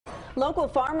Local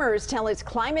farmers tell us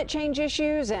climate change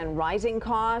issues and rising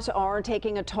costs are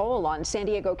taking a toll on San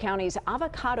Diego County's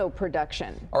avocado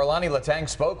production. Our Alani Latang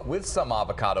spoke with some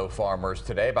avocado farmers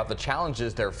today about the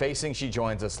challenges they're facing. She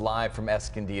joins us live from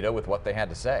Escondido with what they had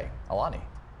to say. Alani.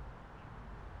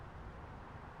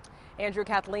 Andrew,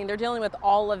 Kathleen, they're dealing with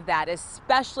all of that,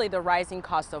 especially the rising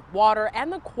cost of water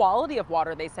and the quality of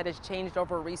water they said has changed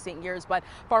over recent years. But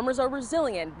farmers are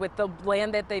resilient with the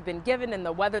land that they've been given and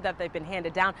the weather that they've been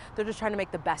handed down. They're just trying to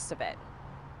make the best of it.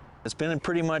 It's been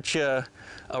pretty much a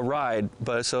ride,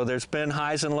 but so there's been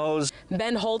highs and lows.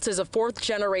 Ben Holtz is a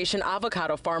fourth-generation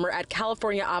avocado farmer at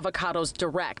California Avocados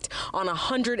Direct. On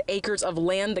 100 acres of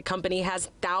land, the company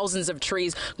has thousands of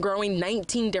trees growing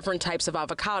 19 different types of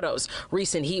avocados.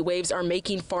 Recent heat waves are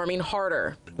making farming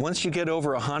harder. Once you get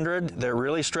over 100, they're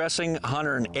really stressing.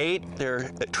 108, they're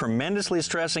tremendously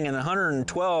stressing, and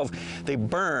 112, they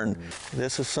burn.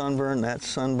 This is sunburn, that's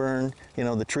sunburn. You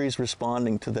know, the tree's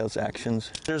responding to those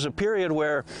actions. There's a period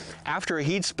where after a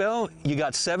heat spell, you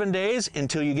got 7 days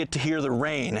until you get to hear the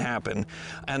rain happen.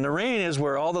 And the rain is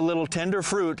where all the little tender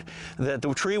fruit that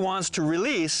the tree wants to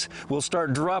release will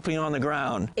start dropping on the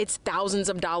ground. It's thousands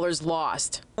of dollars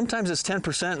lost. Sometimes it's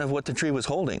 10% of what the tree was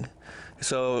holding.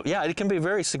 So yeah, it can be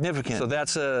very significant. So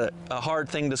that's a hard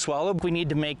thing to swallow. We need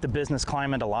to make the business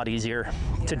climate a lot easier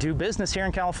to do business here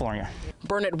in California.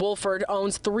 Burnett Wolford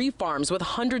owns 3 farms with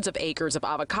hundreds of acres of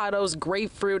avocados,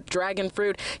 grapefruit, dragon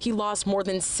fruit. He lost more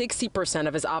than 60%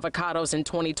 of his avocados in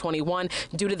 2021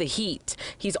 due to the heat.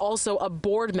 He's also a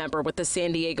board member with the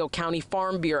San Diego County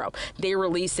Farm Bureau. They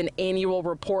released an annual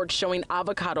report showing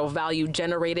avocado value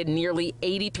generated nearly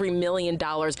 $83 million in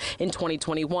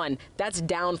 2021. That's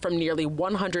down from nearly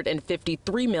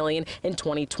 $153 million in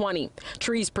 2020.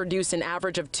 Trees produce an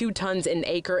average of 2 tons an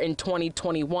acre in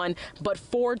 2021, but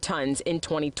 4 tons in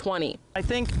 2020. I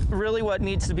think really what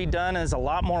needs to be done is a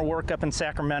lot more work up in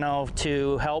Sacramento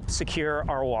to help secure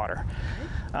our water.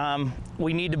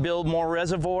 We need to build more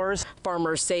reservoirs.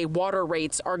 Farmers say water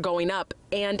rates are going up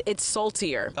and it's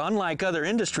saltier. Unlike other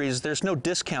industries, there's no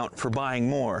discount for buying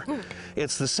more.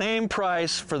 It's the same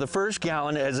price for the first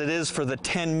gallon as it is for the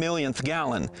 10 millionth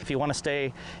gallon. If you want to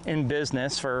stay in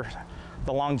business for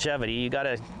the longevity, you got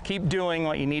to keep doing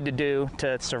what you need to do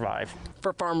to survive.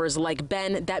 For farmers like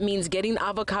Ben, that means getting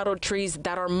avocado trees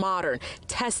that are modern,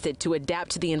 tested to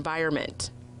adapt to the environment.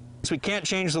 We can't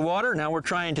change the water, now we're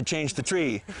trying to change the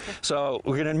tree. So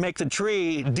we're going to make the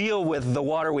tree deal with the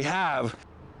water we have.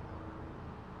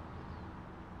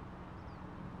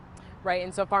 Right,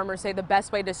 and so farmers say the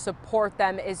best way to support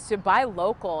them is to buy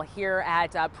local here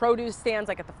at produce stands,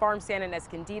 like at the farm stand in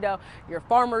Escondido, your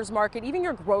farmers market, even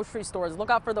your grocery stores.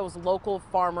 Look out for those local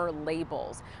farmer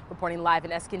labels. Reporting live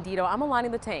in Escondido, I'm Alani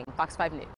Latang, Fox 5 News.